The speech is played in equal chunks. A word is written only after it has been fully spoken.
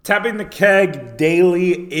Tapping the Keg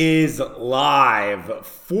Daily is live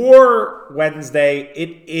for Wednesday.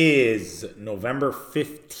 It is November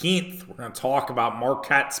 15th. We're going to talk about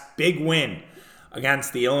Marquette's big win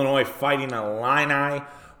against the Illinois Fighting Illini.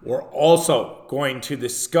 We're also going to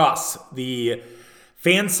discuss the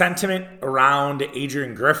fan sentiment around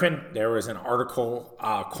Adrian Griffin. There was an article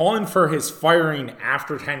calling for his firing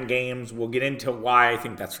after 10 games. We'll get into why I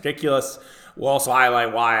think that's ridiculous. We'll also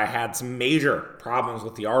highlight why I had some major problems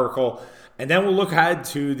with the article. And then we'll look ahead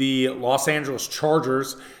to the Los Angeles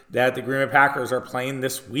Chargers that the Green Bay Packers are playing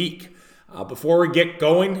this week. Before we get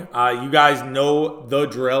going, you guys know the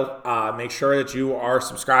drill. Make sure that you are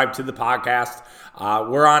subscribed to the podcast.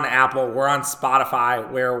 We're on Apple, we're on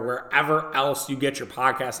Spotify, wherever else you get your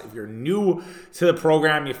podcast. If you're new to the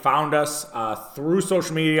program, you found us through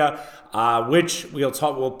social media, which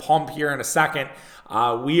we'll pump here in a second.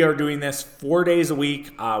 We are doing this 4 days a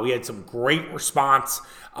week. We had some great response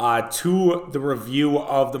to the review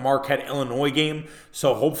of the Marquette Illinois game.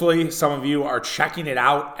 So hopefully some of you are checking it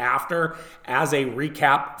out after as a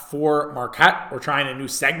recap for Marquette. We're trying a new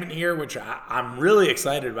segment here, which I'm really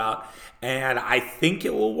excited about. And I think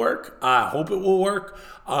it will work. I hope it will work.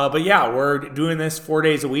 But yeah, we're doing this 4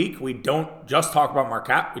 days a week. We don't just talk about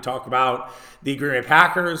Marquette. We talk about the Green Bay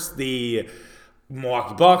Packers, the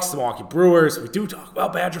Milwaukee Bucks, the Milwaukee Brewers. We do talk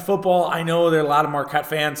about Badger football. I know there are a lot of Marquette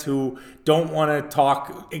fans who don't want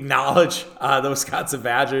to acknowledge the Wisconsin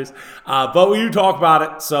Badgers, but we do talk about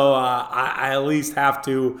it. So I at least have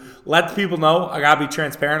to let the people know. I gotta be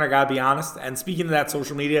transparent. I gotta be honest. And speaking of that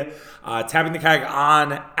social media, Tapping the Keg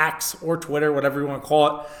on X or Twitter, whatever you want to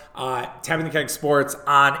call it. Tapping the Keg Sports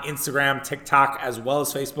on Instagram, TikTok, as well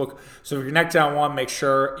as Facebook. So if you're connected on one, make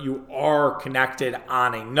sure you are connected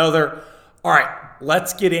on another. All right,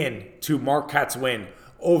 let's get into Marquette's win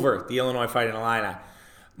over the Illinois Fighting Illini.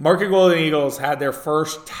 Marquette Golden Eagles had their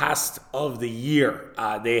first test of the year.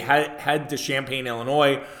 They head to Champaign,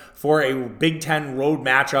 Illinois for a Big Ten road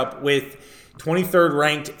matchup with 23rd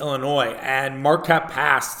ranked Illinois. And Marquette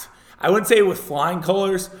passed, I wouldn't say with flying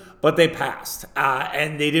colors, but they passed.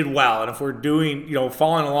 And they did well. And if we're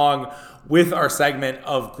following along with our segment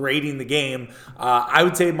of grading the game, I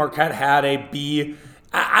would say Marquette had a B.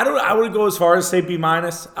 I wouldn't go as far as say B-,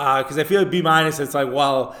 because I feel like B-, it's like,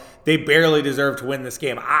 well, they barely deserve to win this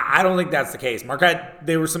game. I don't think that's the case. Marquette,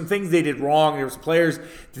 there were some things they did wrong. There were some players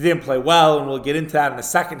that didn't play well, and we'll get into that in a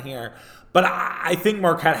second here. But I think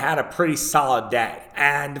Marquette had a pretty solid day.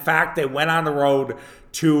 And the fact they went on the road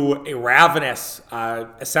to a ravenous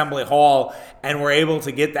Assembly Hall and were able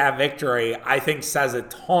to get that victory, I think says a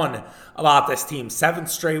ton about this team. 7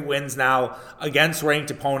 straight wins now against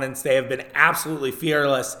ranked opponents. They have been absolutely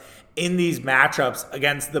fearless in these matchups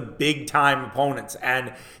against the big-time opponents,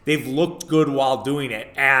 and they've looked good while doing it.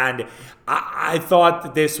 And I thought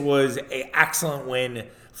that this was an excellent win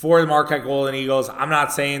for the Marquette Golden Eagles. I'm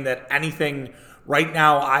not saying that anything right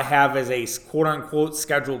now I have as a quote-unquote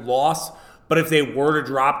scheduled loss, but if they were to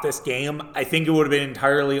drop this game, I think it would have been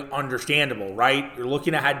entirely understandable, right? You're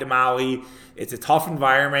looking ahead to Maui. It's a tough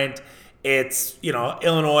environment. It's,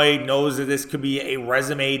 Illinois knows that this could be a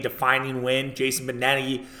resume-defining win. Jason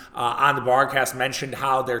Benetti on the broadcast mentioned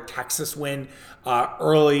how their Texas win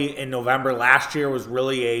early in November last year was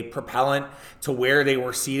really a propellant to where they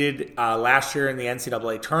were seated last year in the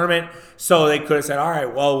NCAA tournament. So they could have said, all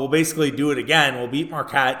right, well, we'll basically do it again. We'll beat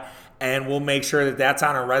Marquette, and we'll make sure that that's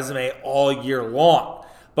on our resume all year long.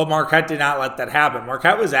 But Marquette did not let that happen.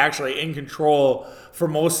 Marquette was actually in control for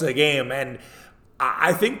most of the game, and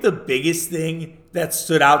I think the biggest thing that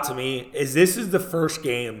stood out to me is this is the first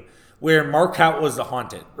game where Marquette was the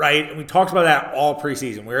hunted, right? And we talked about that all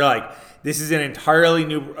preseason. We were like, this is an entirely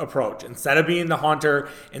new approach. Instead of being the hunter,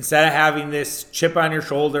 instead of having this chip on your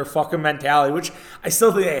shoulder fucking mentality, which I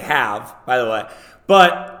still think they have, by the way,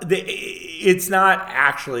 but it's not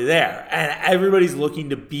actually there. And everybody's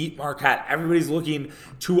looking to beat Marquette. Everybody's looking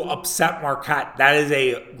to upset Marquette. That is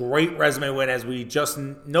a great resume win, as we just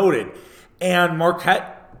noted. And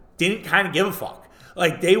Marquette didn't kind of give a fuck.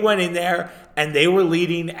 Like, they went in there and they were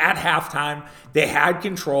leading at halftime. They had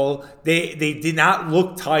control. They did not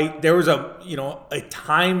look tight. There was a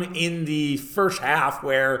time in the first half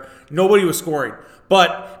where nobody was scoring.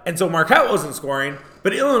 And so Marquette wasn't scoring,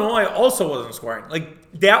 but Illinois also wasn't scoring.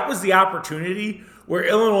 Like, that was the opportunity where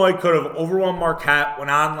Illinois could have overwhelmed Marquette, went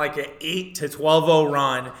on like an 8-12-0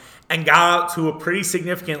 run, and got out to a pretty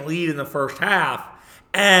significant lead in the first half.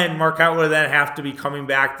 And Marquette would then have to be coming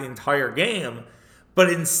back the entire game.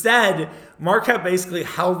 But instead, Marquette basically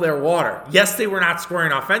held their water. Yes, they were not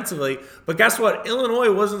scoring offensively, but guess what?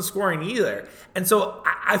 Illinois wasn't scoring either. And so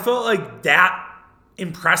I felt like that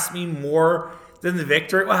impressed me more than the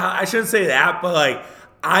victory. Well, I shouldn't say that, but like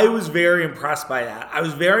I was very impressed by that. I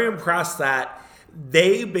was very impressed that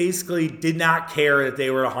they basically did not care that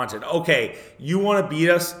they were hunted. Okay, you want to beat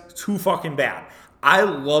us? Too fucking bad. I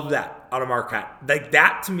love that out of Marquette. Like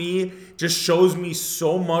that to me just shows me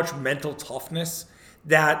so much mental toughness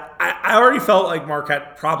that I already felt like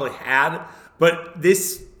Marquette probably had, but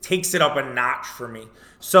this takes it up a notch for me.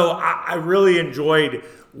 So I really enjoyed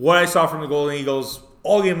what I saw from the Golden Eagles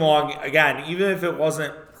all game long. Again, even if it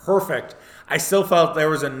wasn't perfect, I still felt there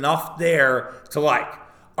was enough there to like.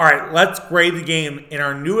 All right, let's grade the game in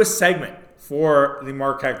our newest segment for the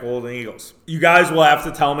Marquette Golden Eagles. You guys will have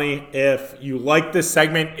to tell me if you like this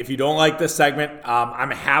segment. If you don't like this segment, I'm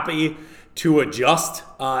happy to adjust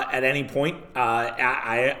at any point.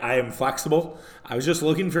 I am flexible. I was just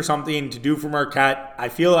looking for something to do for Marquette. I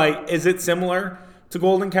feel like, is it similar to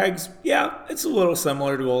Golden Kegs? Yeah, it's a little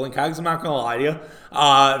similar to Golden Kegs. I'm not going to lie to you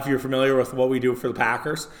if you're familiar with what we do for the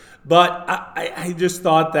Packers. But I just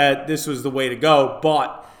thought that this was the way to go.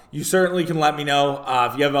 But you certainly can let me know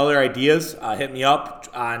if you have other ideas. Hit me up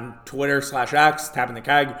on Twitter/X, Tapping the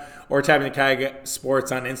Keg, or Tapping the Keg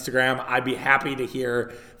Sports on Instagram. I'd be happy to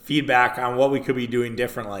hear feedback on what we could be doing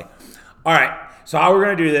differently. All right, so how we're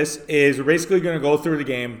going to do this is we're basically going to go through the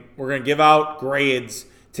game. We're going to give out grades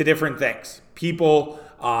to different things. People,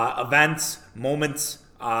 events, moments,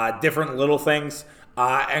 different little things,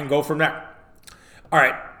 and go from there. All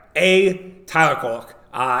right, Tyler Kolek.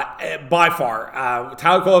 By far,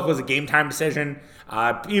 Tyler Kolek was a game time decision.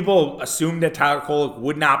 People assumed that Tyler Kolek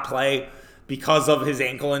would not play because of his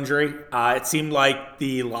ankle injury. It seemed like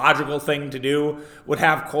the logical thing to do would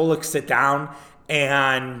have Kolek sit down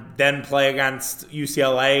and then play against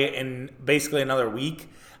UCLA in basically another week.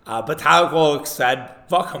 But Tyler Kolek said,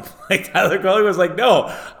 fuck him. Like Tyler Kolek was like,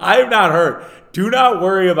 no, I am not hurt. Do not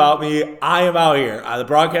worry about me. I am out here. The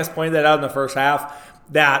broadcast pointed that out in the first half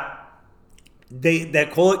that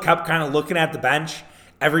Kolek kept kind of looking at the bench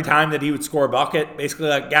every time that he would score a bucket, basically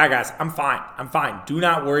like, yeah, guys, I'm fine. Do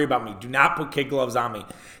not worry about me. Do not put kid gloves on me.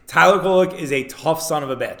 Tyler Kolek is a tough son of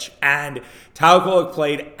a bitch, and Tyler Kolek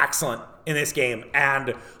played excellent in this game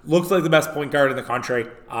and looks like the best point guard in the country.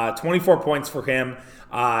 24 points for him.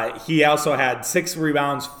 He also had 6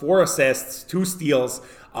 rebounds, 4 assists, 2 steals,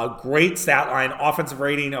 a great stat line. Offensive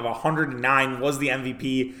rating of 109, was the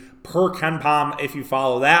MVP per KenPom if you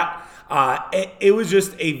follow that. It was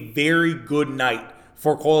just a very good night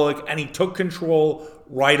for Kolek, and he took control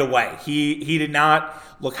right away. He did not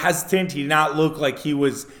look hesitant. He did not look like he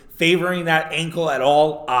was favoring that ankle at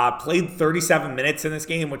all. Played 37 minutes in this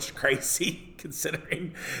game, which is crazy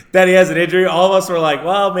considering that he has an injury. All of us were like,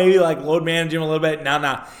 well, maybe like load manage him a little bit.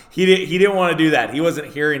 No. He didn't want to do that. He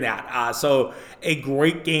wasn't hearing that. So a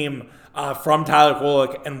great game from Tyler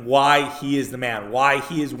Kolek, and why he is the man, why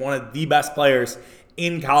he is one of the best players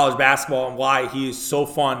in college basketball, and why he is so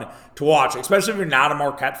fun to watch, especially if you're not a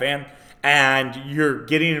Marquette fan and you're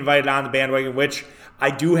getting invited on the bandwagon, which I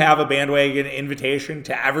do have a bandwagon invitation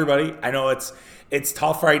to everybody. I know it's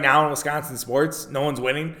tough right now in Wisconsin sports. No one's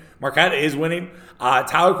winning. Marquette is winning.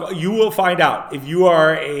 Tyler, you will find out if you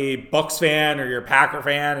are a Bucks fan or you're a Packer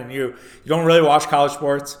fan and you don't really watch college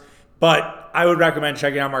sports, but I would recommend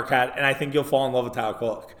checking out Marquette, and I think you'll fall in love with Tyler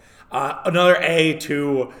Kolek. Another A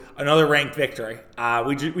to another ranked victory.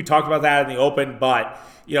 We talked about that in the open, but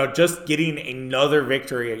just getting another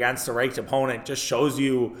victory against a ranked opponent just shows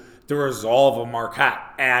you the resolve of Marquette.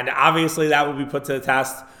 And obviously that will be put to the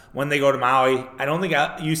test when they go to Maui. I don't think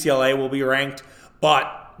UCLA will be ranked,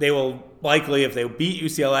 but they will likely, if they beat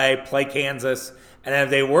UCLA, play Kansas. And then if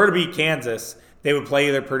they were to beat Kansas, they would play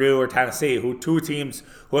either Purdue or Tennessee, two teams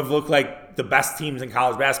who have looked like the best teams in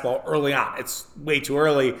college basketball early on. It's way too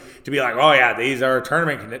early to be like, oh yeah, these are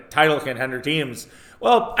tournament title contender teams.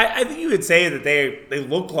 Well, I think you could say that they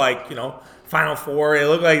look like, Final Four. It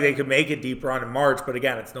looked like they could make it deep run in March, but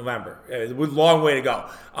again, it's November. It was a long way to go,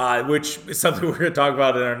 which is something we're going to talk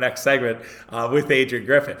about in our next segment with Adrian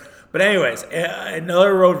Griffin. But anyways,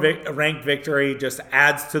 another ranked victory just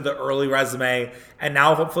adds to the early resume, and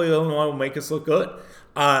now hopefully Illinois will make us look good.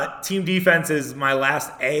 Team defense is my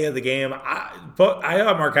last A of the game. I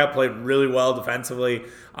thought Marquette played really well defensively,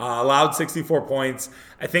 allowed 64 points.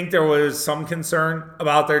 I think there was some concern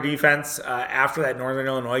about their defense after that Northern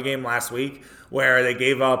Illinois game last week, where they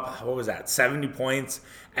gave up, 70 points,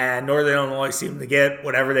 and Northern Illinois seemed to get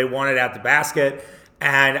whatever they wanted at the basket.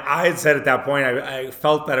 And I had said at that point, I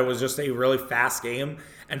felt that it was just a really fast game,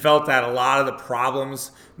 and felt that a lot of the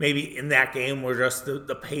problems maybe in that game were just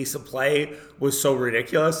the pace of play was so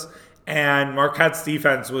ridiculous. And Marquette's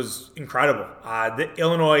defense was incredible.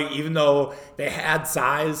 Illinois, even though they had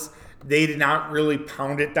size, they did not really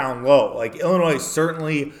pound it down low. Like, Illinois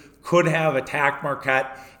certainly could have attacked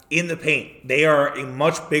Marquette in the paint. They are a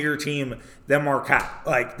much bigger team than Marquette.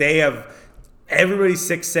 Like, they have everybody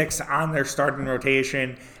 6'6" on their starting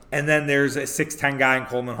rotation, and then there's a 6'10" guy in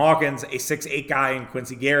Coleman Hawkins, a 6'8" guy in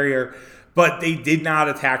Quincy Guerrier, but they did not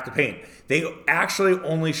attack the paint. They actually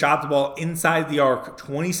only shot the ball inside the arc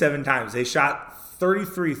 27 times. They shot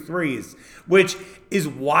 33 threes, which is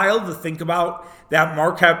wild to think about, that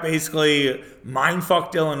Marquette basically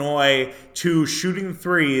mind-fucked Illinois to shooting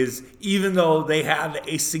threes, even though they had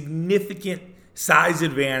a significant size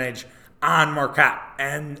advantage on Marquette.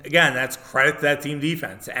 And again, that's credit to that team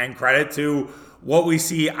defense and credit to what we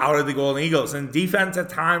see out of the Golden Eagles. And defense at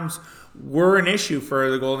times were an issue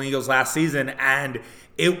for the Golden Eagles last season, and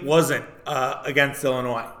it wasn't against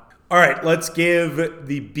Illinois. All right, let's give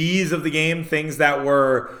the B's of the game, things that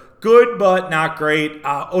were good but not great.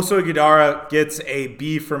 Oso Iguodala gets a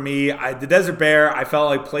B for me. The Desert Bear, I felt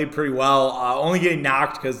like played pretty well. Only getting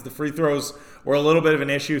knocked because the free throws were a little bit of an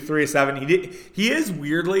issue. 3 of 7. He is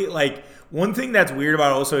weirdly, like, one thing that's weird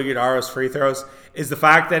about Oso Iguodala's free throws is the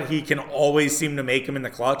fact that he can always seem to make them in the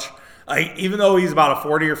clutch. Like, even though he's about a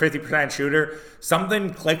 40 or 50% shooter,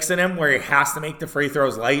 something clicks in him where he has to make the free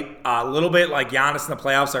throws late. A little bit like Giannis in the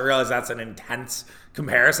playoffs. I realize that's an intense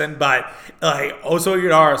comparison, but like, Oso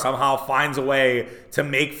Iguodala somehow finds a way to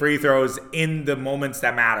make free throws in the moments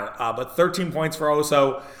that matter. But 13 points for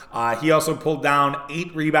Oso. He also pulled down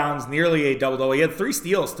 8 rebounds, nearly a double-double. He had 3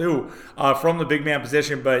 steals, too, from the big man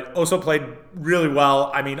position, but Oso played really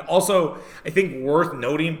well. I mean, also, I think worth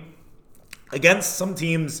noting, against some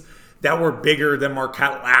teams that were bigger than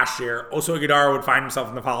Marquette last year, Oso Iguodala would find himself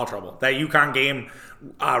in the foul trouble. That UConn game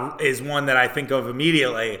is one that I think of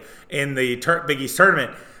immediately in the Big East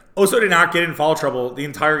tournament. Oso did not get in foul trouble the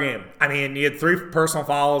entire game. I mean, he had 3 personal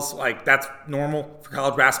fouls. Like, that's normal for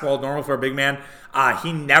college basketball, normal for a big man.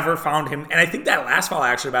 He never found him. And I think that last foul,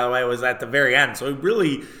 actually, by the way, was at the very end. So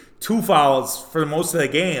really 2 fouls for most of the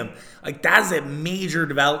game. Like, that's a major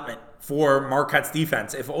development for Marquette's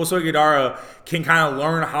defense. If Oso Iguodala can kind of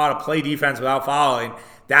learn how to play defense without fouling,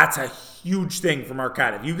 that's a huge thing for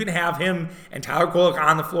Marquette. If you can have him and Tyler Kolek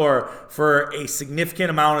on the floor for a significant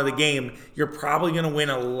amount of the game, you're probably going to win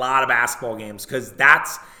a lot of basketball games, because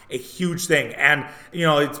that's a huge thing. And, you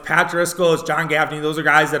know, it's Pat Driscoll, it's John Gaffney. Those are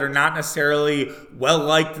guys that are not necessarily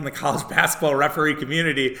well-liked in the college basketball referee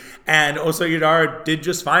community. And Oso Iguodala did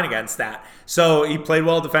just fine against that. So he played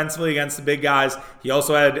well defensively against the big guys. He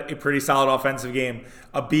also had a pretty solid offensive game.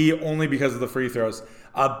 A B only because of the free throws.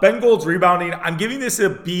 Ben Gold's rebounding, I'm giving this a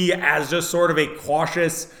B as just sort of a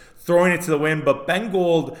cautious throwing it to the wind. But Ben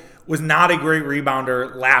Gold was not a great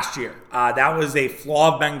rebounder last year. That was a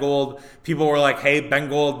flaw of Ben Gold. People were like, hey, Ben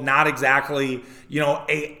Gold, not exactly,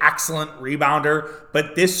 a excellent rebounder.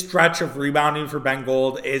 But this stretch of rebounding for Ben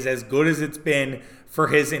Gold is as good as it's been for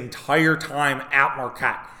his entire time at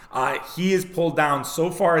Marquette. He has pulled down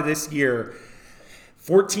so far this year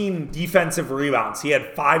 14 defensive rebounds. He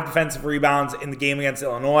had 5 defensive rebounds in the game against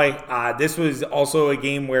Illinois. This was also a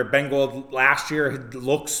game where Ben Gold last year had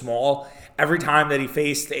looked small. Every time that he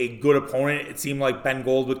faced a good opponent, it seemed like Ben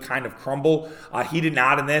Gold would kind of crumble. He did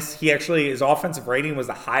not in this. His offensive rating was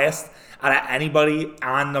the highest out of anybody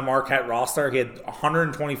on the Marquette roster. He had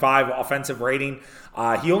 125 offensive rating.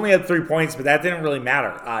 He only had 3 points, but that didn't really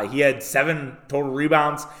matter. He had 7 total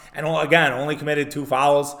rebounds and, again, only committed 2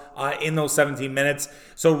 fouls in those 17 minutes.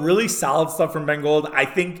 So really solid stuff from Ben Gold. I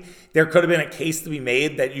think there could have been a case to be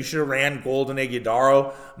made that you should have ran Gold and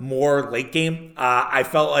Iguodala more late game. I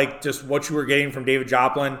felt like just what you were getting from David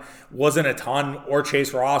Joplin wasn't a ton, or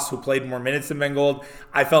Chase Ross, who played more minutes than Ben Gold.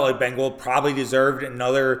 I felt like Ben Gold probably deserved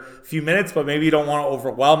another few minutes, but maybe you don't want to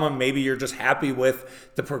overwhelm him. Maybe you're just happy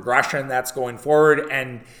with the progression that's going forward,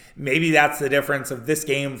 and maybe that's the difference of this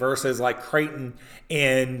game versus like Creighton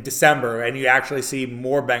in December, and you actually see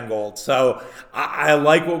more Ben Gold. So I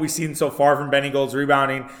like what we've seen so far from Benny Gold's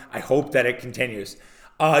rebounding. I hope that it continues.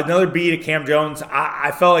 Another B to Cam Jones.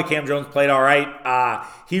 I felt like Cam Jones played all right.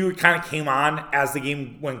 He kind of came on as the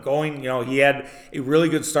game went going. He had a really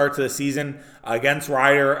good start to the season against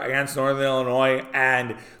Rider, against Northern Illinois,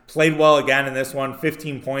 and played well again in this one.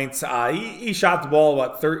 15 points. He shot the ball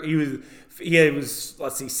he was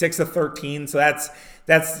 6 of 13. So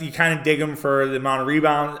that's you kind of dig him for the amount of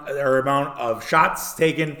rebound or amount of shots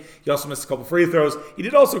taken. He also missed a couple free throws. He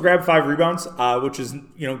did also grab 5 rebounds, which is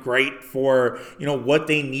great for what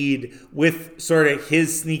they need with sort of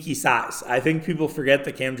his sneaky size. I think people forget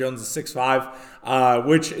that Cam Jones is 6'5",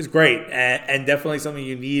 which is great and definitely something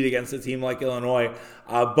you need against a team like Illinois.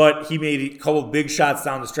 But he made a couple big shots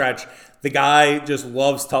down the stretch. The guy just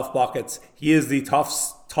loves tough buckets. He is the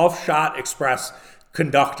tough shot express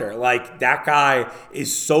conductor. Like, that guy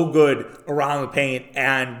is so good around the paint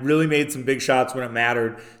and really made some big shots when it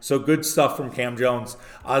mattered. So good stuff from Cam Jones.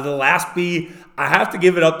 The last B, I have to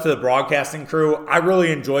give it up to the broadcasting crew. I really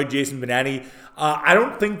enjoyed Jason Benetti. I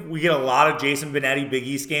don't think we get a lot of Jason Benetti Big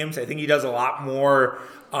East games. I think he does a lot more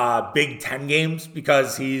Big Ten games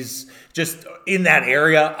because he's just in that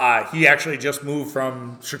area. He actually just moved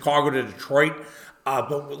from Chicago to Detroit.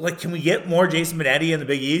 But like, can we get more Jason Benetti in the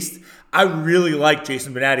Big East? I really like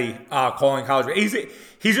Jason Benetti calling college.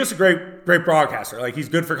 He's just a great broadcaster. Like, he's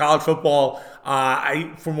good for college football.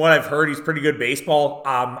 From what I've heard, he's pretty good baseball.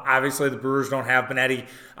 Obviously, the Brewers don't have Benetti.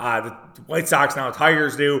 The White Sox now,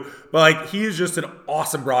 Tigers do. But like, he is just an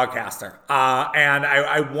awesome broadcaster. And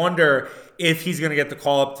I wonder if he's going to get the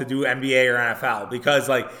call up to do NBA or NFL, because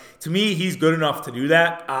like, to me, he's good enough to do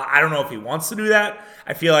that. I don't know if he wants to do that.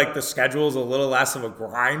 I feel like the schedule is a little less of a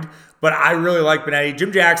grind, but I really like Benetti.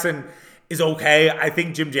 Jim Jackson is okay. I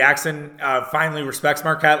think Jim Jackson finally respects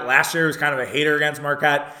Marquette. Last year was kind of a hater against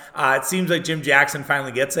Marquette. It seems like Jim Jackson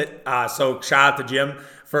finally gets it. So shout out to Jim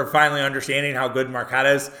for finally understanding how good Marquette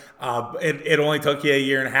is. It only took you a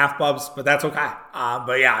year and a half, Bubs, but that's okay.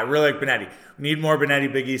 But yeah, I really like Benetti. We need more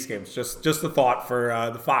Benetti Big East games. Just a thought for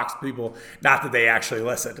the Fox people. Not that they actually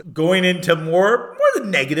listen. Going into more the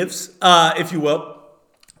negatives, if you will,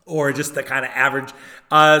 or just the kind of average.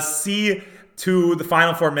 C to the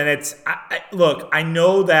final 4 minutes. Look, I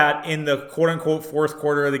know that in the quote-unquote fourth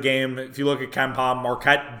quarter of the game, if you look at KenPom,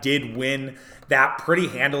 Marquette did win that pretty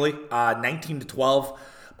handily, 19-12.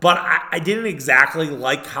 But I didn't exactly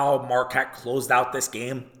like how Marquette closed out this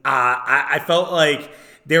game. I felt like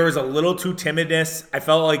there was a little too timidness. I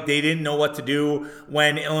felt like they didn't know what to do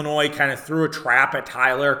when Illinois kind of threw a trap at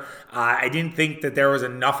Tyler. I didn't think that there was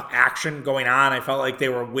enough action going on. I felt like they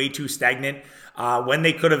were way too stagnant when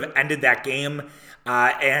they could have ended that game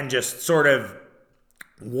and just sort of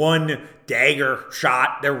one dagger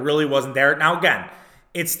shot. There really wasn't there. Now, again,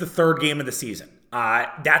 it's the third game of the season.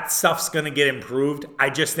 That stuff's going to get improved.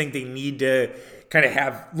 I just think they need to kind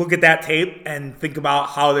of look at that tape and think about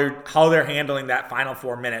how they're handling that final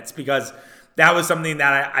 4 minutes, because that was something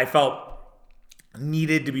that I felt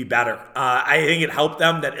needed to be better. I think it helped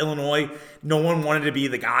them that Illinois, no one wanted to be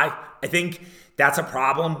the guy. I think that's a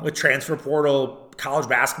problem with transfer portal college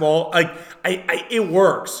basketball. Like, it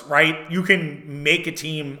works, right? You can make a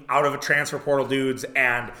team out of a transfer portal dudes,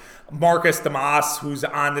 and Marcus Damas, who's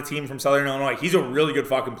on the team from Southern Illinois, he's a really good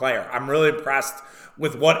fucking player. I'm really impressed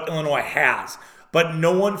with what Illinois has. But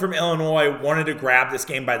no one from Illinois wanted to grab this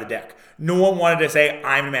game by the dick. No one wanted to say,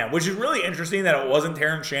 I'm the man, which is really interesting that it wasn't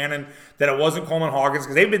Terrence Shannon, that it wasn't Coleman Hawkins,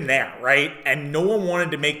 because they've been there, right? And no one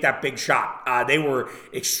wanted to make that big shot. They were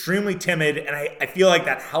extremely timid, and I feel like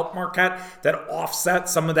that helped Marquette, that offset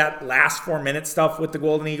some of that last 4 minute stuff with the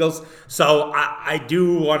Golden Eagles. So I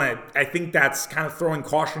think that's kind of throwing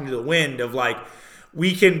caution to the wind of like,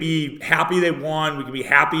 we can be happy they won. We can be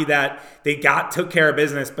happy that they took care of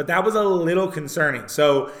business, but that was a little concerning.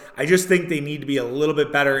 So I just think they need to be a little bit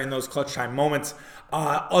better in those clutch time moments.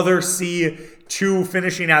 Other C2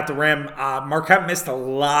 finishing at the rim. Marquette missed a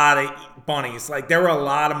lot of bunnies. Like, there were a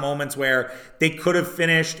lot of moments where they could have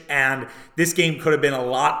finished, and this game could have been a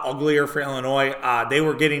lot uglier for Illinois. They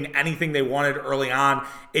were getting anything they wanted early on.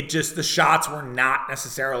 The shots were not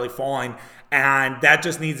necessarily falling. And that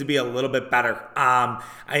just needs to be a little bit better.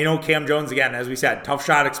 I know Cam Jones, again, as we said, tough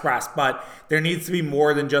shot express, but there needs to be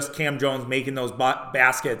more than just Cam Jones making those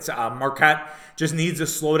baskets. Marquette just needs to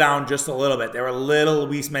slow down just a little bit. There were little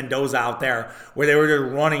Luis Mendoza out there where they were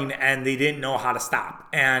just running and they didn't know how to stop.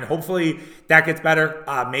 And hopefully that gets better.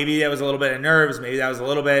 Maybe that was a little bit of nerves. Maybe that was a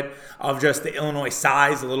little bit of just the Illinois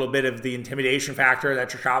size, a little bit of the intimidation factor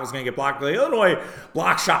that your shot was going to get blocked. The Illinois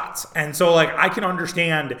block shots. And so, like, I can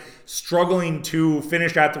understand struggling to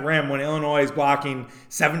finish at the rim when Illinois is blocking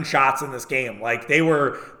 7 shots in this game. Like, they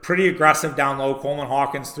were pretty aggressive down low. Coleman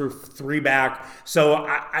Hawkins threw 3 back. So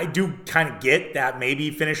I do kind of get that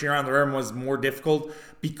maybe finishing around the rim was more difficult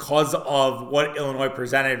because of what Illinois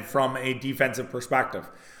presented from a defensive perspective.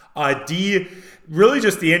 D, really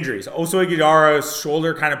just the injuries. Oso Iguodala's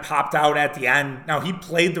shoulder kind of popped out at the end. Now, he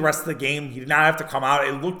played the rest of the game. He did not have to come out.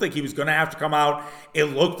 It looked like he was going to have to come out. It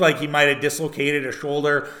looked like he might have dislocated a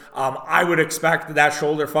shoulder. I would expect that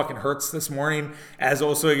shoulder fucking hurts this morning as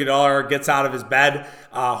Oso Iguodala gets out of his bed.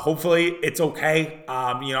 Hopefully, it's okay.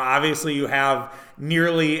 Obviously you have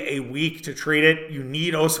nearly a week to treat it. You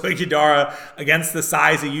need Oso Ighodaro against the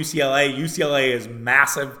size of UCLA. UCLA is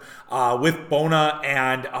massive with Bona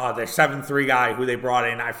and their 7'3" guy who they brought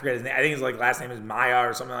in. I forget his name. I think his last name is Maya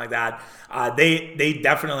or something like that. They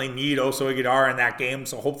definitely need Oso Ighodaro in that game.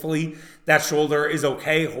 So hopefully that shoulder is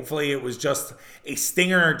okay. Hopefully it was just a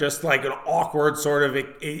stinger, just like an awkward sort of,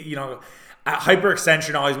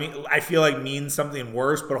 hyperextension always means something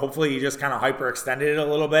worse, but hopefully you just kind of hyperextended it a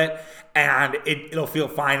little bit and it'll feel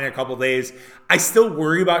fine in a couple days. I still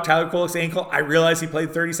worry about Tyler Kolek's ankle. I realize he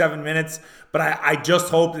played 37 minutes, but I just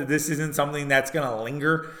hope that this isn't something that's going to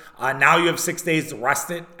linger. Now you have 6 days to rest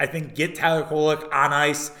it. I think get Tyler Kolek on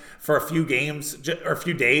ice for a few games or a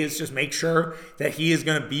few days. Just make sure that he is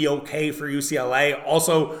going to be okay for UCLA.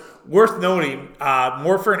 Also, worth noting,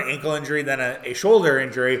 more for an ankle injury than a shoulder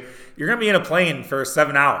injury, you're going to be in a plane for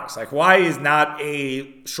 7 hours. Hawaii is not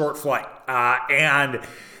a short flight. And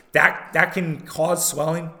that can cause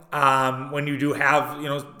swelling when you do have,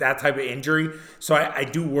 that type of injury. So I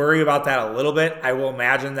do worry about that a little bit. I will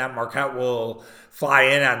imagine that Marquette will fly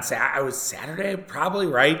in on Saturday, probably,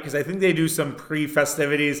 right? Because I think they do some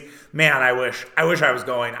pre-festivities. Man, I wish I was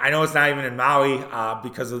going. I know it's not even in Maui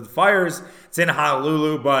because of the fires. It's in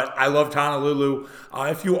Honolulu, but I loved Honolulu.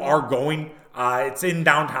 If you are going, it's in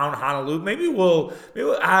downtown Honolulu. Maybe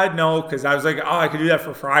no, because I was like, I could do that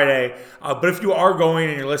for Friday. But if you are going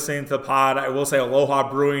and you're listening to the pod, I will say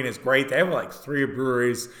Aloha Brewing is great. They have 3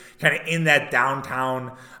 breweries kind of in that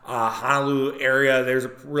downtown Honolulu area. There's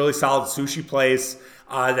a really solid sushi place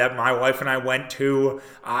that my wife and I went to.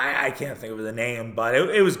 I can't think of the name, but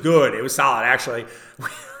it was good. It was solid, actually.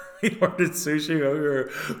 We ordered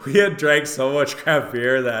sushi. We had drank so much craft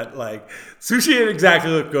beer that sushi didn't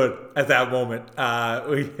exactly look good at that moment.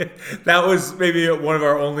 That was maybe one of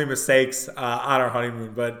our only mistakes on our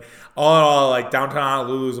honeymoon. But all in all, downtown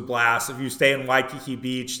Honolulu is a blast. If you stay in Waikiki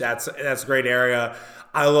Beach, that's a great area.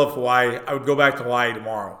 I love Hawaii. I would go back to Hawaii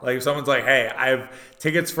tomorrow. If someone's like, hey, I have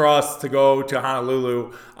tickets for us to go to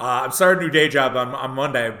Honolulu. I'm starting a new day job on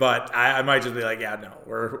Monday, but I might just be like, yeah, no,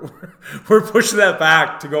 we're pushing that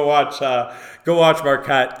back to go watch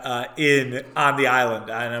Marquette on the island.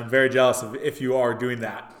 And I'm very jealous if you are doing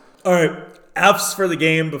that. All right, F's for the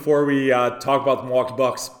game before we talk about the Milwaukee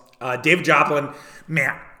Bucks. David Joplin,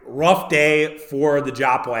 man, rough day for the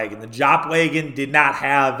Jopwagon. The Jopwagon did not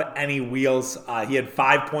have any wheels. He had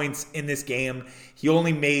 5 points in this game. He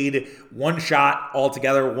only made 1 shot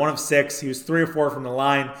altogether, 1 of 6. He was 3 or 4 from the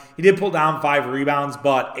line. He did pull down 5 rebounds,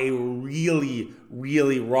 but a really,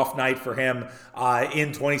 really rough night for him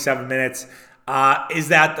in 27 minutes. Is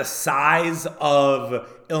that the size of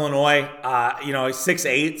Illinois? He's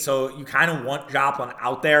 6'8", so you kind of want Joplin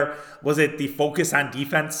out there. Was it the focus on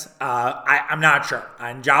defense? I'm not sure.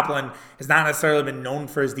 And Joplin has not necessarily been known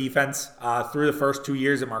for his defense through the first 2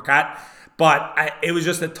 years at Marquette. But it was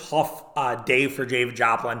just a tough day for David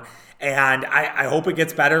Joplin. And I hope it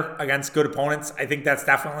gets better against good opponents. I think that's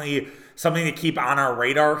definitely something to keep on our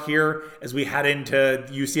radar here as we head into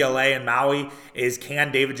UCLA and Maui is,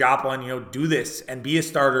 can David Joplin, do this and be a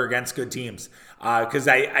starter against good teams? Because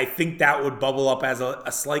I think that would bubble up as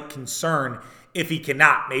a slight concern if he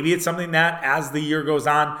cannot. Maybe it's something that as the year goes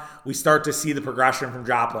on, we start to see the progression from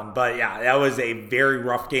Joplin. But yeah, that was a very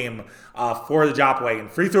rough game for the Jopwagon.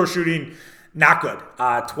 Free throw shooting, not good.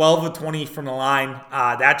 12 of 20 from the line.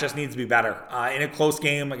 That just needs to be better. In a close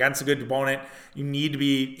game against a good opponent, you need to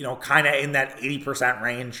be, kind of in that 80%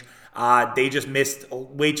 range. They just missed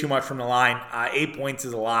way too much from the line. 8 points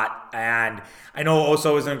is a lot. And I know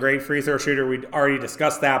Oso isn't a great free throw shooter. We'd already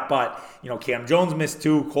discussed that. But, Cam Jones missed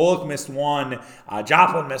 2. Kolek missed 1.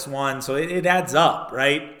 Joplin missed 1. So it adds up,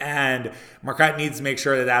 right? And Marquette needs to make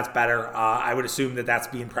sure that that's better. I would assume that that's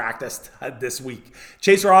being practiced this week.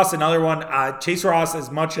 Chase Ross, another one. Chase Ross, as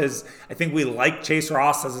much as I think we like Chase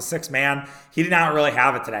Ross as a 6-man, he did not really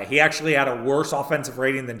have it today. He actually had a worse offensive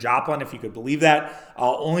rating than Joplin, if you could believe that.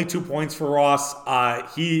 Only 2 points for Ross.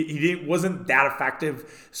 He wasn't that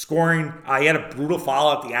effective scoring. He had a brutal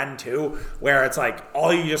foul at the end, too, where it's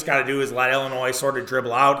all you just got to do is let Illinois sort of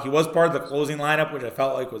dribble out. He was part of the closing lineup, which I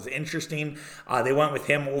felt like was interesting. They went with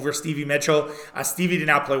him over Stevie Mitchell. Stevie did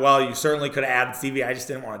not play well. You certainly could have added Stevie. I just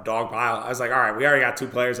didn't want to dogpile. I was like, all right, we already got 2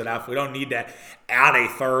 players at F. We don't need to add a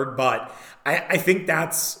third, but I think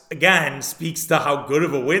that's, again, speaks to how good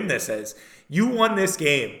of a win this is. You won this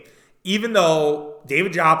game, even though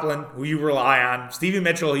David Joplin, who you rely on, Stevie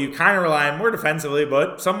Mitchell, who you kind of rely on more defensively,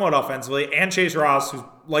 but somewhat offensively, and Chase Ross, who's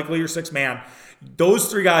likely your 6-man, those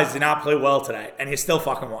 3 guys did not play well today, and you still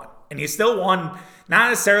fucking won. And you still won, not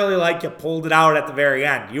necessarily like you pulled it out at the very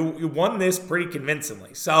end. You won this pretty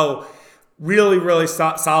convincingly. So Really, really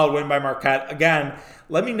solid win by Marquette. Again,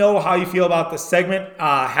 let me know how you feel about this segment.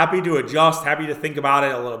 Happy to adjust, happy to think about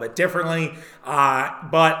it a little bit differently. But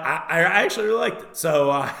I actually really liked it. So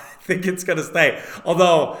I think it's going to stay.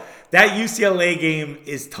 Although that UCLA game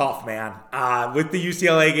is tough, man. With the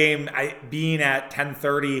UCLA game being at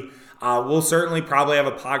 10:30, we'll certainly probably have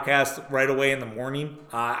a podcast right away in the morning.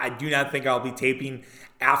 I do not think I'll be taping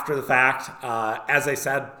after the fact. As I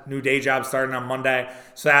said, new day job starting on Monday,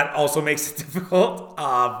 so that also makes it difficult.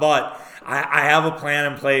 But I have a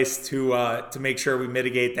plan in place to make sure we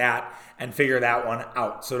mitigate that and figure that one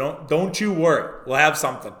out. So don't you worry. We'll have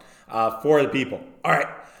something for the people. All right,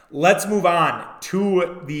 let's move on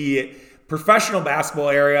to the professional basketball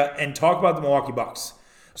area and talk about the Milwaukee Bucks.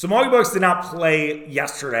 So Milwaukee Bucks did not play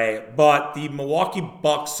yesterday, but the Milwaukee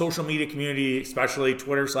Bucks social media community, especially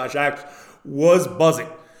Twitter/X, was buzzing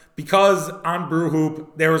because on Brew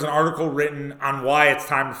Hoop, there was an article written on why it's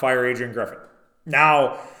time to fire Adrian Griffin.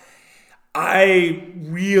 Now, I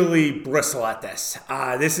really bristle at this.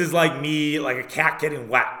 This is like me, like a cat getting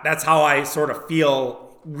wet. That's how I sort of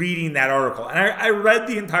feel reading that article. And I read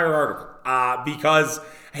the entire article because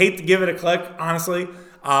I hate to give it a click, honestly.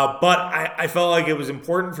 But I felt like it was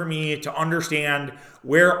important for me to understand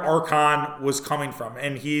where Archon was coming from.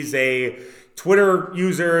 And he's a Twitter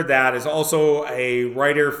user that is also a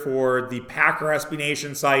writer for the Packer SB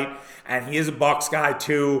Nation site. And he is a Bucks guy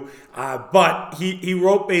too. But he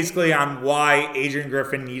wrote basically on why Adrian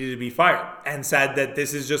Griffin needed to be fired and said that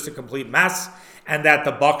this is just a complete mess and that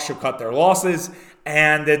the Bucks should cut their losses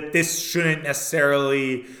and that this shouldn't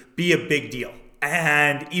necessarily be a big deal.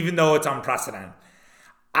 And even though it's unprecedented.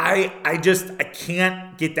 I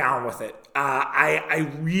can't get down with it. I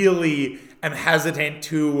really am hesitant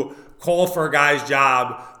to call for a guy's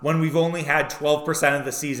job when we've only had 12% of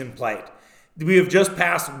the season played. We have just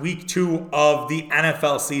passed week 2 of the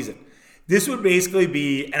NFL season. This would basically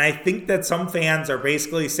be, and I think that some fans are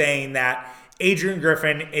basically saying that Adrian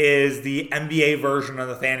Griffin is the NBA version of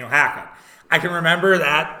Nathaniel Hackett. I can remember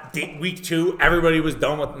that week 2, everybody was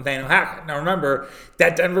done with Nathaniel Hackett. Now remember,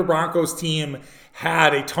 that Denver Broncos team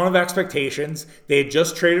had a ton of expectations. They had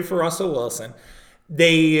just traded for Russell Wilson.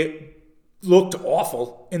 They looked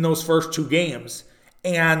awful in those first 2 games,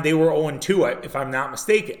 and they were 0-2, if I'm not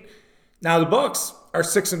mistaken. Now the Bucks are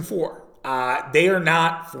 6-4. They are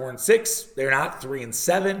not 4-6. They're not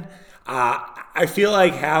 3-7. I feel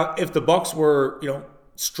like if the Bucks were,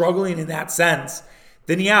 struggling in that sense,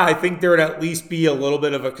 then yeah, I think there would at least be a little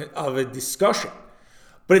bit of a discussion.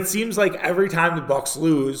 But it seems like every time the Bucks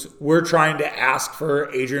lose, we're trying to ask for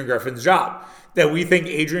Adrian Griffin's job. That we think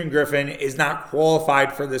Adrian Griffin is not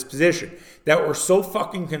qualified for this position. That we're so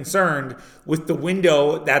fucking concerned with the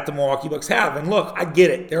window that the Milwaukee Bucks have. And look, I get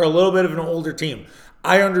it. They're a little bit of an older team.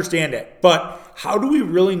 I understand it. But how do we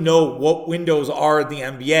really know what windows are in the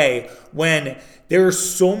NBA when there's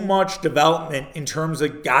so much development in terms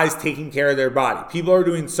of guys taking care of their body? People are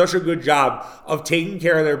doing such a good job of taking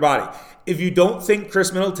care of their body. If you don't think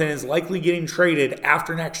Chris Middleton is likely getting traded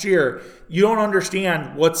after next year, you don't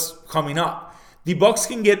understand what's coming up. The Bucks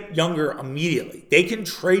can get younger immediately. They can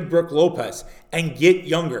trade Brook Lopez and get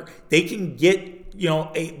younger. They can get,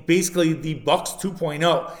 basically the Bucks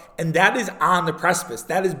 2.0. And that is on the precipice.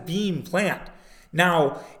 That is being planned.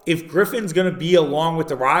 Now, if Griffin's going to be along with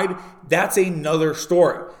the ride, that's another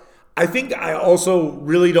story. I think I also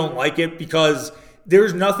really don't like it because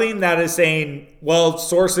there's nothing that is saying, well,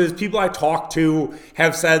 sources, people I talked to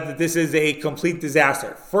have said that this is a complete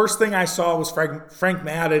disaster. First thing I saw was Frank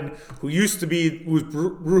Madden, who was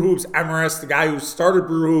Brew Hoop's Emirus, the guy who started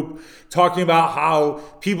Brew Hoop, talking about how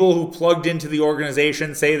people who plugged into the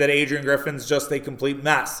organization say that Adrian Griffin's just a complete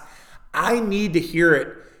mess. I need to hear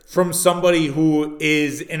it from somebody who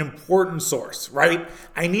is an important source, right?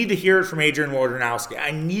 I need to hear it from Adrian Wojnarowski.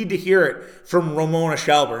 I need to hear it from Ramona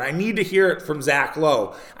Shelburne. I need to hear it from Zach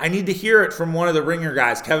Lowe. I need to hear it from one of the Ringer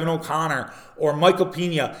guys, Kevin O'Connor or Michael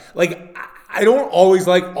Pena. I don't always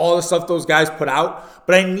like all the stuff those guys put out,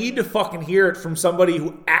 but I need to fucking hear it from somebody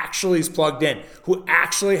who actually is plugged in, who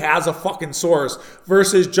actually has a fucking source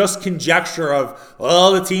versus just conjecture of,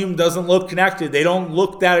 well, the team doesn't look connected. They don't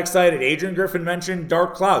look that excited. Adrian Griffin mentioned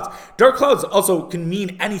dark clouds. Dark clouds also can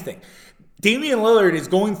mean anything. Damian Lillard is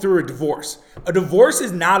going through a divorce. A divorce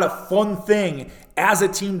is not a fun thing as a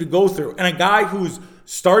team to go through. And a guy who's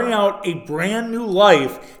starting out a brand new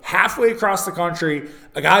life halfway across the country,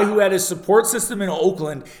 a guy who had his support system in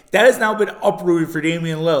Oakland, that has now been uprooted for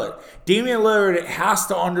Damian Lillard. Damian Lillard has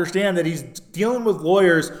to understand that he's dealing with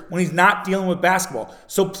lawyers when he's not dealing with basketball.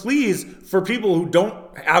 So please, for people who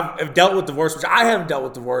don't have dealt with divorce, which I haven't dealt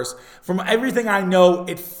with divorce, from everything I know,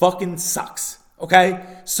 it fucking sucks. Okay?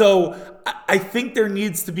 So I think there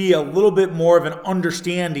needs to be a little bit more of an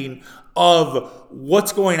understanding of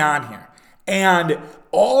what's going on here. And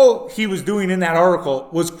all he was doing in that article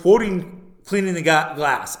was quoting cleaning the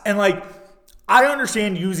glass. And like, I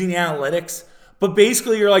understand using analytics, but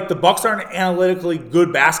basically you're like, the Bucks aren't an analytically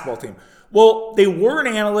good basketball team. Well, they were an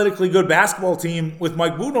analytically good basketball team with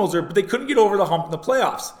Mike Budenholzer, but they couldn't get over the hump in the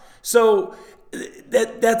playoffs. So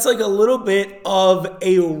that's like a little bit of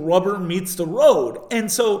a rubber meets the road. And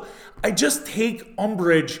so I just take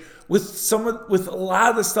umbrage with a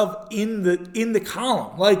lot of the stuff in the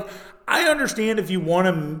column. Like, I understand if you want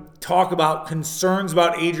to talk about concerns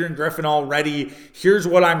about Adrian Griffin already. Here's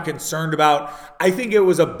what I'm concerned about. I think it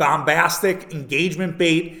was a bombastic engagement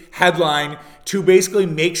bait headline to basically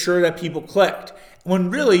make sure that people clicked, when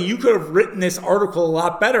really you could have written this article a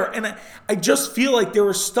lot better. And I just feel like there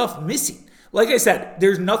was stuff missing. Like I said,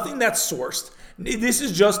 there's nothing that's sourced. This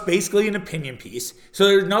is just basically an opinion piece. So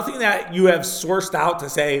there's nothing that you have sourced out to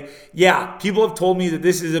say, yeah, people have told me that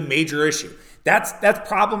this is a major issue. That's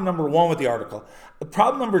problem number one with the article.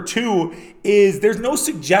 Problem number two is there's no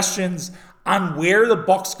suggestions on where the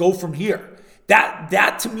Bucks go from here.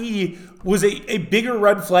 That to me was a bigger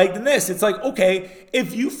red flag than this. It's like, okay,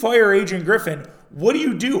 if you fire Adrian Griffin, what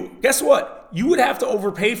do? Guess what? You would have to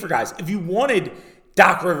overpay for guys. If you wanted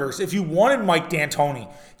Doc Rivers, if you wanted Mike D'Antoni,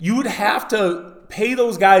 you would have to pay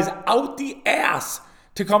those guys out the ass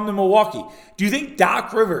to come to Milwaukee. Do you think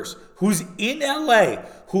Doc Rivers, who's in LA,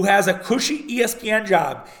 who has a cushy ESPN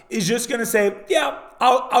job, is just going to say, yeah,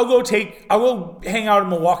 I'll go hang out in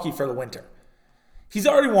Milwaukee for the winter? He's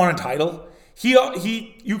already won a title.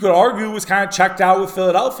 He you could argue was kind of checked out with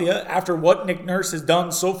Philadelphia after what Nick Nurse has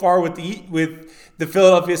done so far with the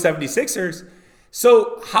Philadelphia 76ers.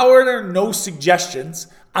 So how are there no suggestions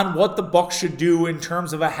on what the Bucks should do in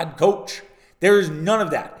terms of a head coach? There is none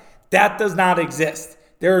of that. That does not exist.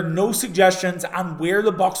 There are no suggestions on where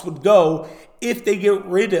the Bucks would go if they get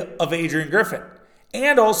rid of Adrian Griffin.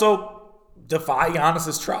 And also defy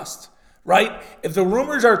Giannis's trust, right? If the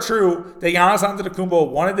rumors are true that Giannis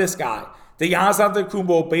Antetokounmpo wanted this guy, that Giannis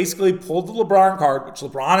Antetokounmpo basically pulled the LeBron card, which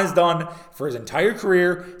LeBron has done for his entire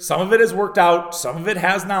career. Some of it has worked out, some of it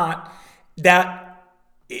has not.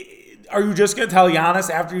 Are you just going to tell Giannis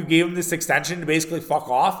after you gave him this extension to basically fuck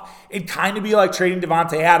off? It'd kind of be like trading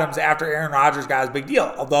Devontae Adams after Aaron Rodgers got his big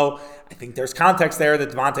deal. Although I think there's context there that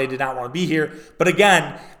Devontae did not want to be here. But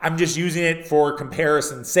again, I'm just using it for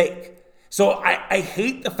comparison's sake. So I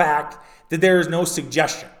hate the fact that there is no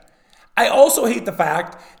suggestion. I also hate the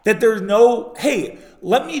fact that there's no, hey,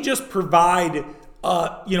 let me just provide,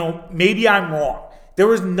 maybe I'm wrong. There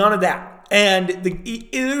was none of that. And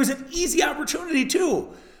there was an easy opportunity too.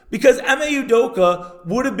 Because Ime Udoka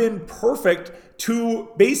would have been perfect to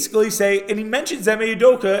basically say, and he mentions Ime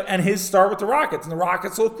Udoka and his start with the Rockets, and the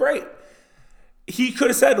Rockets look great. He could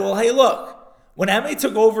have said, well, hey, look, when Ime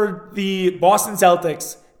took over the Boston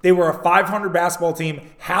Celtics, they were a 500 basketball team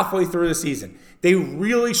halfway through the season. They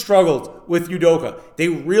really struggled with Udoka. They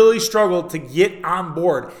really struggled to get on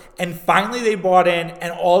board. And finally they bought in,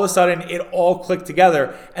 and all of a sudden it all clicked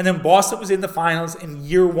together. And then Boston was in the finals in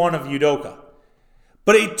year one of Udoka.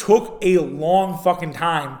 But it took a long fucking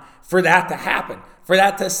time for that to happen, for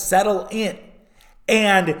that to settle in.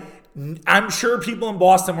 And I'm sure people in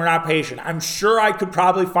Boston were not patient. I'm sure I could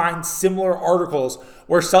probably find similar articles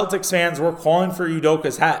where Celtics fans were calling for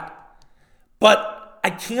Udoka's head. But I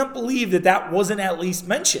can't believe that wasn't at least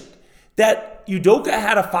mentioned. That Udoka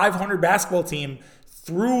had a 500 basketball team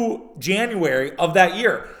through January of that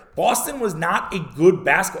year. Boston was not a good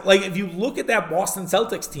basketball. Like, if you look at that Boston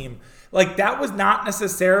Celtics team, like, that was not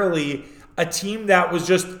necessarily a team that was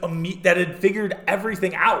just that had figured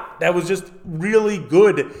everything out. That was just really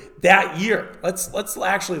good that year. Let's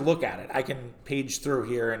actually look at it. I can page through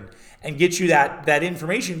here and get you that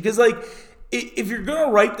information, because like, if you're going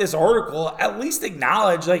to write this article, at least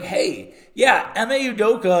acknowledge, like, hey, yeah, Ime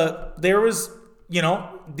Udoka, there was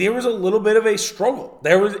a little bit of a struggle.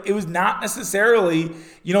 It was not necessarily,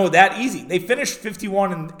 that easy. They finished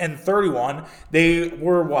 51 and 31. They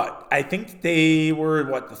were what? I think they were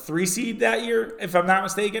the 3 seed that year, if I'm not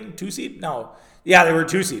mistaken. 2 seed? No. Yeah, they were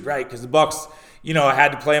 2 seed, right? Because the Bucks, had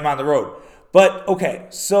to play them on the road. But okay,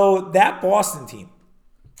 so that Boston team,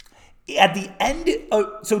 at the end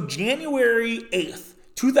of, January 8th,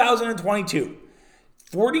 2022,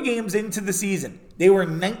 40 games into the season, they were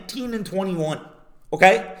 19 and 21.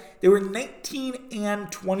 Okay? They were 19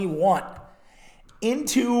 and 21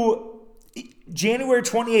 into January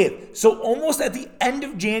 28th. So almost at the end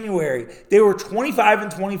of January, they were 25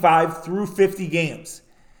 and 25 through 50 games.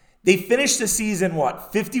 They finished the season,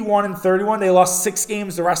 51 and 31. They lost 6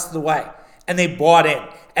 games the rest of the way. and they bought in.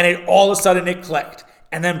 And all of a sudden it clicked.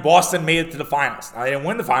 And then Boston made it to the finals. Now, they didn't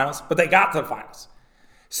win the finals, but they got to the finals.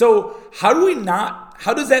 So how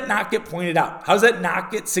does that not get pointed out? How does that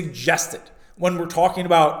not get suggested when we're talking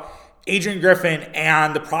about Adrian Griffin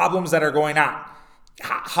and the problems that are going on?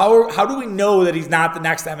 How do we know that he's not the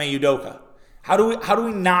next Ime Udoka? How do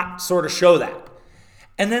we not sort of show that?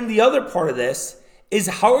 And then the other part of this is,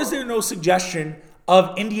 how is there no suggestion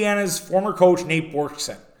of Indiana's former coach, Nate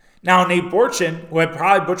Borchson? Now, Nate Borchson, who I'm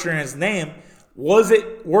probably butchering his name,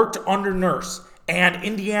 worked under Nurse, and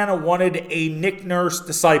Indiana wanted a Nick Nurse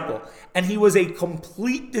disciple, and he was a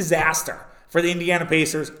complete disaster for the Indiana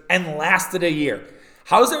Pacers and lasted a year.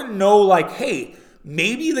 How is there no hey,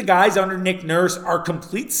 maybe the guys under Nick Nurse are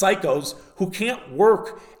complete psychos who can't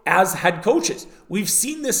work as head coaches? We've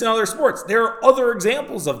seen this in other sports. There are other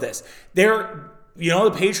examples of this.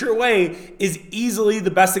 The Patriot way is easily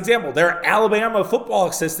the best example. There are Alabama football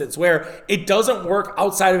assistants where it doesn't work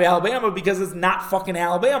outside of Alabama because it's not fucking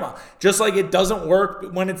Alabama. Just like it doesn't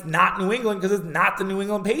work when it's not New England because it's not the New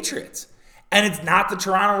England Patriots. And it's not the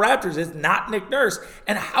Toronto Raptors. It's not Nick Nurse.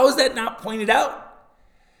 And how is that not pointed out?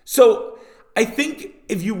 So I think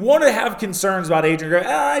if you want to have concerns about Adrian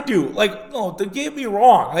Griffin, I do. No, don't get me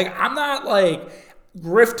wrong. I'm not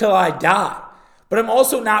Griff till I die. But I'm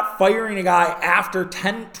also not firing a guy after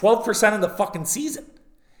 12% of the fucking season.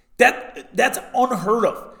 That's unheard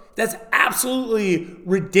of. That's absolutely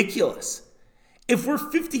ridiculous. If we're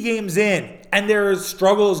 50 games in and there's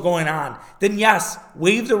struggles going on, then yes,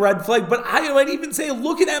 wave the red flag. But I might even say,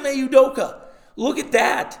 look at Ime Udoka. Look at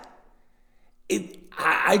that.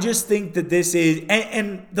 I just think that this is,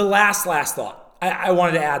 and the last thought, I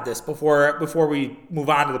wanted to add this before we move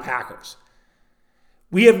on to the Packers.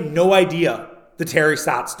 We have no idea the Terry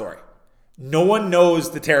Stotts story. No one knows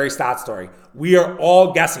the Terry Stotts story. We are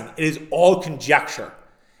all guessing. It is all conjecture.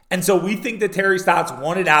 And so we think that Terry Stotts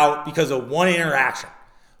wanted out because of one interaction.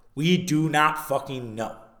 We do not fucking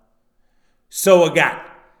know. So again,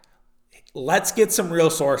 let's get some real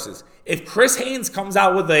sources. If Chris Haynes comes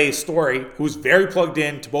out with a story, who's very plugged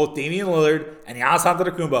in to both Damian Lillard and Giannis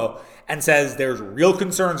Antetokounmpo, and says there's real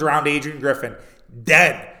concerns around Adrian Griffin,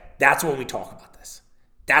 then that's when we talk about this.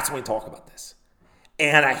 That's when we talk about this.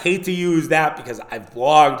 And I hate to use that because I've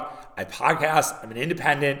blogged, I podcast, I'm an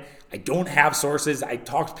independent, I don't have sources, I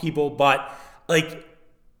talk to people, but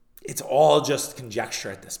it's all just conjecture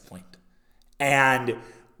at this point. And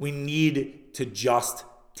we need to just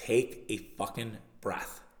take a fucking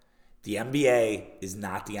breath. The NBA is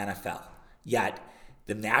not the NFL. Yet,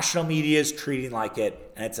 the national media is treating like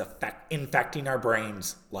it, and it's infecting our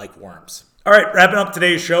brains like worms. All right, wrapping up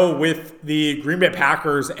today's show with the Green Bay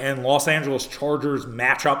Packers and Los Angeles Chargers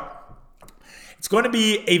matchup. It's going to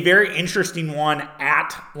be a very interesting one at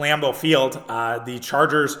Lambeau Field. The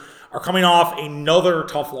Chargers are coming off another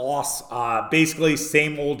tough loss, basically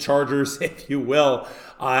same old Chargers, if you will,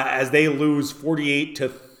 as they lose 41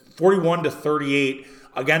 to 38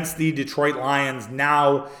 against the Detroit Lions.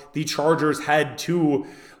 Now the Chargers head to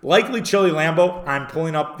likely chilly Lambeau. I'm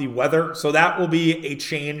pulling up the weather. So that will be a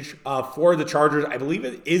change for the Chargers. I believe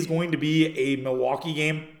it is going to be a Milwaukee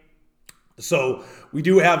game. So we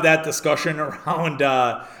do have that discussion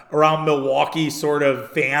around Milwaukee sort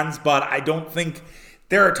of fans, but I don't think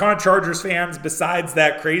there are a ton of Chargers fans besides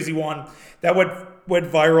that crazy one that went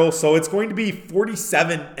viral. So it's going to be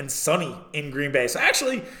 47 and sunny in Green Bay. So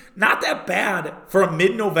actually not that bad for a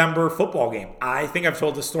mid-November football game. I think I've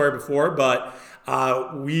told this story before, but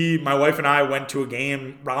my wife and I went to a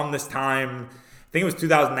game around this time, I think it was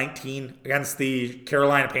 2019, against the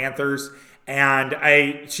Carolina Panthers.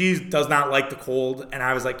 And she does not like the cold. And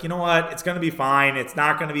I was like, you know what? It's going to be fine. It's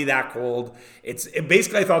not going to be that cold.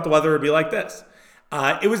 Basically, I thought the weather would be like this.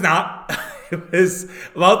 It was not. It was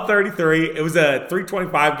about 33. It was a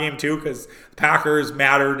 325 game too, because the Packers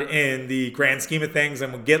mattered in the grand scheme of things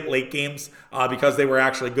and would get late games because they were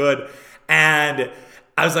actually good. And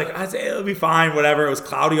I was like, I'd say it'll be fine, whatever. It was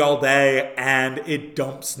cloudy all day, and it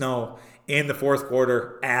dumped snow in the fourth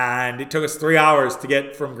quarter, and it took us 3 hours to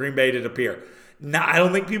get from Green Bay to De Pere. Now, I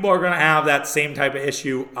don't think people are going to have that same type of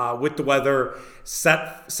issue with the weather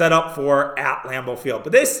set up for at Lambeau Field.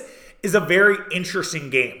 But this is a very interesting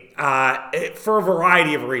game for a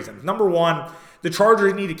variety of reasons. Number one, the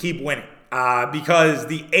Chargers need to keep winning because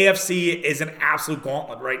the AFC is an absolute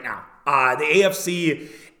gauntlet right now. The AFC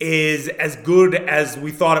is as good as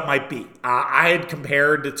we thought it might be. I had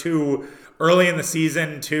compared the two early in the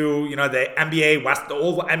season to, the NBA West, the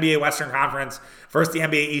old NBA Western Conference versus the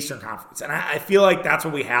NBA Eastern Conference. And I feel like that's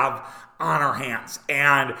what we have on our hands,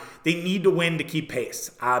 and they need to win to keep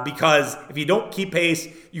pace, because if you don't keep pace,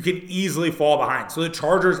 you can easily fall behind. So the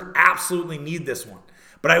Chargers absolutely need this one.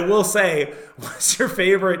 But I will say, what's your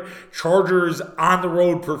favorite Chargers on the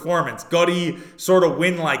road performance? Gutty sort of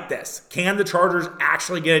win like this. Can the Chargers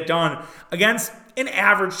actually get it done against an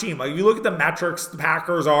average team? Like, you look at the metrics, the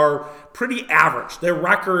Packers are pretty average. Their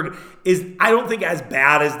record is, I don't think, as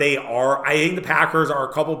bad as they are. I think the Packers are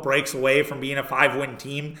a couple breaks away from being a 5-win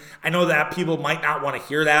team. I know that people might not want to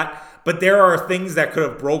hear that, but there are things that could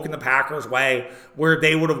have broken the Packers' way where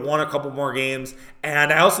they would have won a couple more games.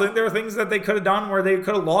 And I also think there are things that they could have done where they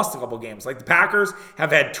could have lost a couple games. Like, the Packers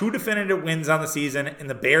have had 2 definitive wins on the season in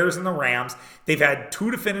the Bears and the Rams. They've had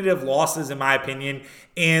 2 definitive losses, in my opinion,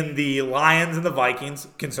 in the Lions and the Vikings,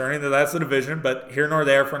 concerning that that's the division, but here nor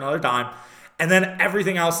there for another time. And then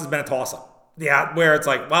everything else has been a toss-up. Yeah, where it's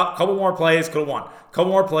like, well, a couple more plays, could have won. A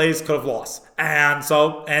couple more plays, could have lost. And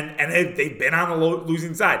so, and they've been on the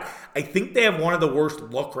losing side. I think they have one of the worst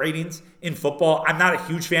look ratings in football. I'm not a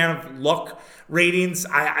huge fan of look ratings.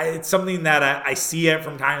 It's something that I see it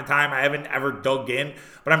from time to time. I haven't ever dug in,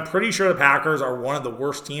 but I'm pretty sure the Packers are one of the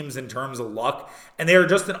worst teams in terms of luck, and they are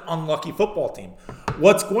just an unlucky football team.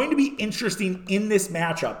 What's going to be interesting in this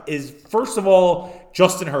matchup is, first of all,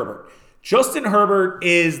 Justin Herbert. Justin Herbert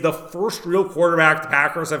is the first real quarterback the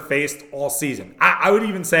Packers have faced all season. I would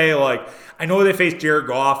even say, like, I know they faced Jared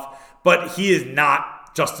Goff, but he is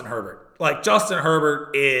not Justin Herbert. Like, Justin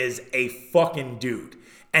Herbert is a fucking dude,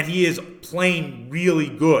 and he is playing really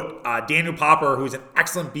good. Daniel Popper, who's an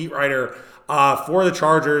excellent beat writer for the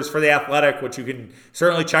Chargers, for The Athletic, which you can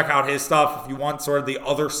certainly check out his stuff if you want sort of the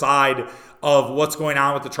other side of what's going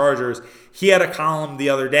on with the Chargers. He had a column the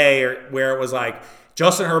other day where it was like,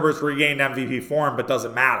 Justin Herbert's regained MVP form, but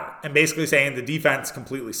doesn't matter. And basically saying the defense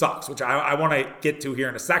completely sucks, which I want to get to here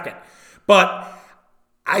in a second. But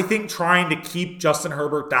I think trying to keep Justin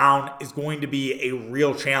Herbert down is going to be a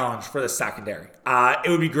real challenge for the secondary. It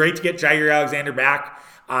would be great to get Jair Alexander back.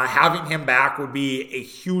 Having him back would be a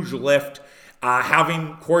huge lift.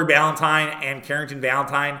 Having Corey Ballantyne and Carrington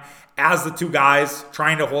Valentine as the 2 guys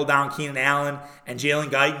trying to hold down Keenan Allen and Jalen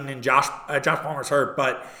Guyton, and Josh Palmer's hurt,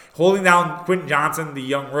 but holding down Quentin Johnson, the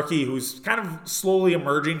young rookie who's kind of slowly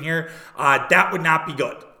emerging here, that would not be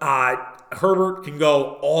good. Herbert can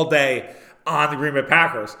go all day on the Green Bay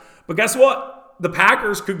Packers. But guess what? The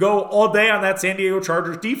Packers could go all day on that San Diego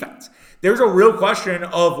Chargers defense. There's a real question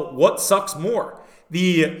of what sucks more,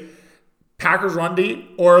 the Packers run D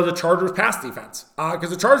or the Chargers pass defense. Because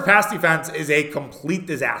the Chargers pass defense is a complete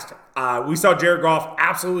disaster. We saw Jared Goff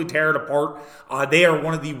absolutely tear it apart. They are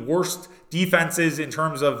one of the worst defenses in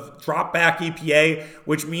terms of drop back EPA,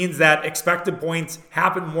 which means that expected points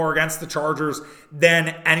happen more against the Chargers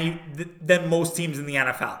than most teams in the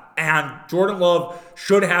NFL. And Jordan Love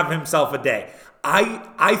should have himself a day.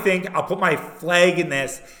 I think I'll put my flag in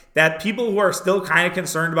this, that people who are still kind of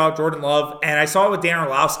concerned about Jordan Love, and I saw it with Dan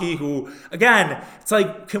Orlovsky, who, again, it's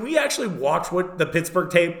like, can we actually watch what the Pittsburgh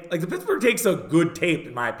tape? Like, the Pittsburgh tape's a good tape,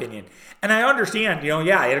 in my opinion. And I understand, he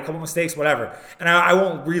had a couple mistakes, whatever. And I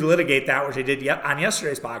won't relitigate that, which I did on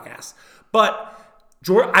yesterday's podcast. But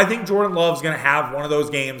I think Jordan Love's going to have one of those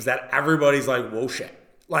games that everybody's like, whoa, shit.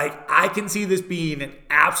 Like, I can see this being an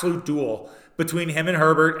absolute duel between him and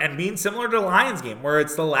Herbert, and being similar to the Lions game, where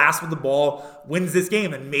it's the last with the ball wins this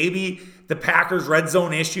game. And maybe the Packers' red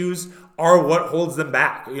zone issues are what holds them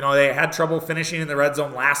back. They had trouble finishing in the red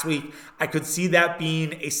zone last week. I could see that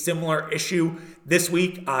being a similar issue this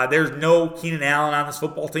week. There's no Keenan Allen on this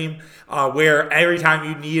football team, where every time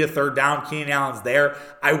you need a third down, Keenan Allen's there.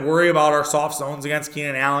 I worry about our soft zones against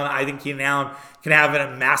Keenan Allen. I think Keenan Allen can have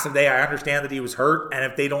a massive day. I understand that he was hurt, and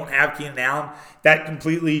if they don't have Keenan Allen, that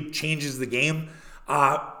completely changes the game.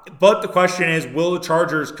 But the question is, will the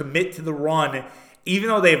Chargers commit to the run? Even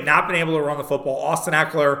though they have not been able to run the football, Austin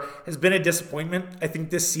Eckler has been a disappointment. I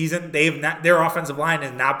think this season their offensive line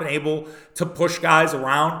has not been able to push guys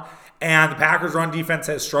around, and the Packers' run defense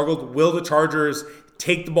has struggled. Will the Chargers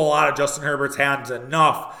take the ball out of Justin Herbert's hands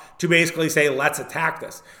enough to basically say, let's attack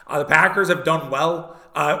this? The Packers have done well.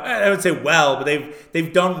 I would say well, but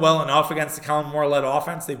they've done well enough against the Kellen Moore-led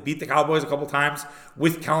offense. They've beat the Cowboys a couple times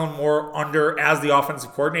with Kellen Moore under as the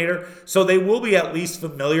offensive coordinator. So they will be at least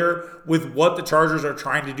familiar with what the Chargers are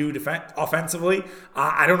trying to do offensively.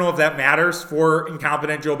 I don't know if that matters for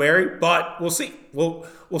incompetent Joe Barry, but we'll see. We'll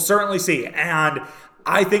certainly see. And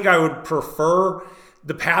I think I would prefer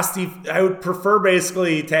I would prefer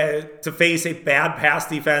basically to face a bad pass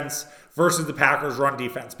defense versus the Packers' run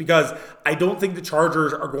defense, because I don't think the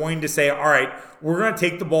Chargers are going to say, all right, we're going to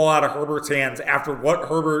take the ball out of Herbert's hands after what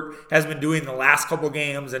Herbert has been doing the last couple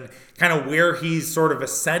games and kind of where he's sort of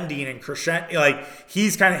ascending and crescendo, like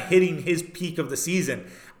he's kind of hitting his peak of the season.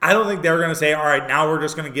 I don't think they're going to say, all right, now we're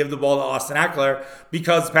just going to give the ball to Austin Eckler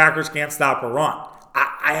because the Packers can't stop a run.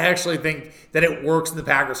 I actually think that it works in the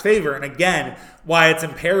Packers' favor. And again, why it's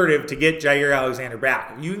imperative to get Jair Alexander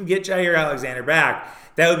back. If you can get Jair Alexander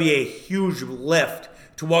back, that would be a huge lift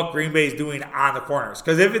to what Green Bay is doing on the corners.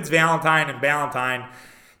 Because if it's Valentine and Ballantyne,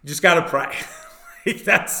 you just got to pray. Like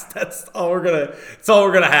that's all we're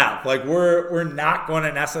gonna have. Like we're not going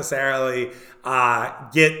to necessarily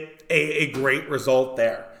get a great result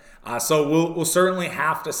there. So we'll certainly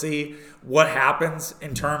have to see what happens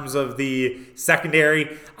in terms of the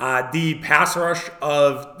secondary. The pass rush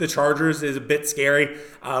of the Chargers is a bit scary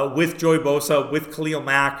with Joey Bosa, with Khalil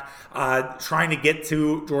Mack, trying to get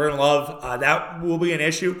to Jordan Love. That will be an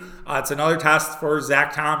issue. It's another test for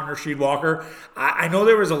Zach Tom and Rasheed Walker. I know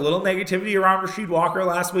there was a little negativity around Rasheed Walker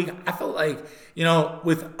last week. I felt like,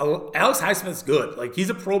 with Alex Highsmith's good. Like,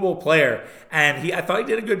 he's a Pro Bowl player, and I thought he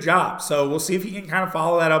did a good job. So we'll see if he can kind of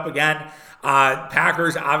follow that up again.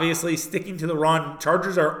 Packers obviously sticking to the run.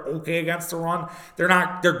 Chargers are okay against the run.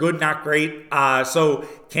 They're good, not great. So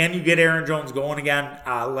can you get Aaron Jones going again?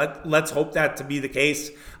 Let's hope that to be the case.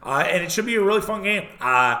 And it should be a really fun game.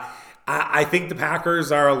 I think the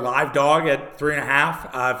Packers are a live dog at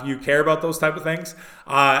 3.5. If you care about those type of things,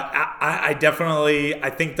 I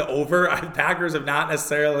think the over. The Packers have not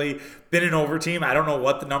necessarily been an over team. I don't know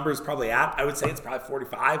what the number is probably at. I would say it's probably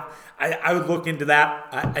 45. I would look into that.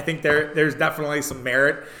 I think there's definitely some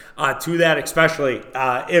merit to that, especially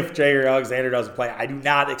if Jair Alexander doesn't play. I do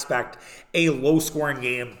not expect a low-scoring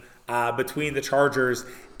game between the Chargers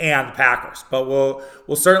and the Packers, but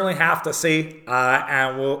we'll certainly have to see,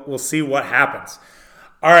 and we'll see what happens.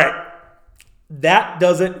 All right, that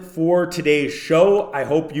does it for today's show. I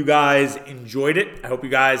hope you guys enjoyed it. I hope you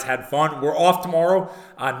guys had fun. We're off tomorrow,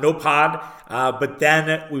 no pod, but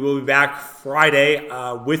then we will be back Friday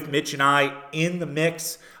with Mitch and I in the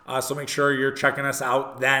mix. So make sure you're checking us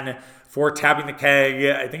out then for Tapping the Keg.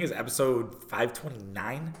 I think it's episode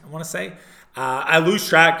 529, I want to say. I lose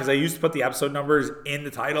track because I used to put the episode numbers in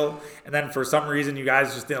the title, and then for some reason you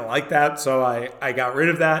guys just didn't like that, so I got rid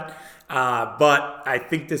of that. But I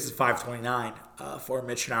think this is 529 for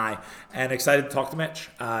Mitch and I, and excited to talk to Mitch.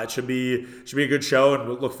 It should be a good show, and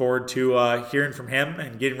we'll look forward to hearing from him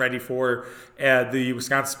and getting ready for the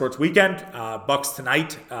Wisconsin Sports Weekend. Bucks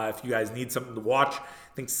tonight. If you guys need something to watch,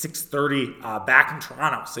 I think 6:30 back in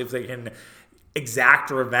Toronto. See if they can exact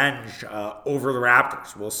revenge over the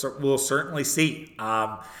Raptors. We'll certainly see.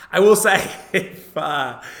 I will say, if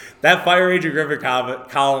that Fire Adrian Griffin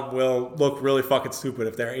column will look really fucking stupid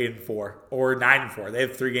if they're 8-4 or 9-4. They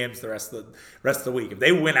have 3 games the rest of the week. If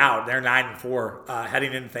they win out, they're 9-4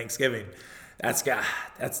 heading into Thanksgiving. That's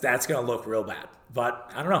gonna look real bad.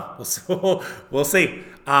 But I don't know. We'll see.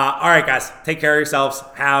 All right, guys. Take care of yourselves.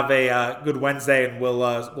 Have a good Wednesday, and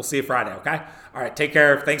we'll see you Friday. Okay. All right. Take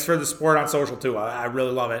care. Thanks for the support on social too. I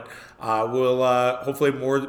really love it. We'll hopefully more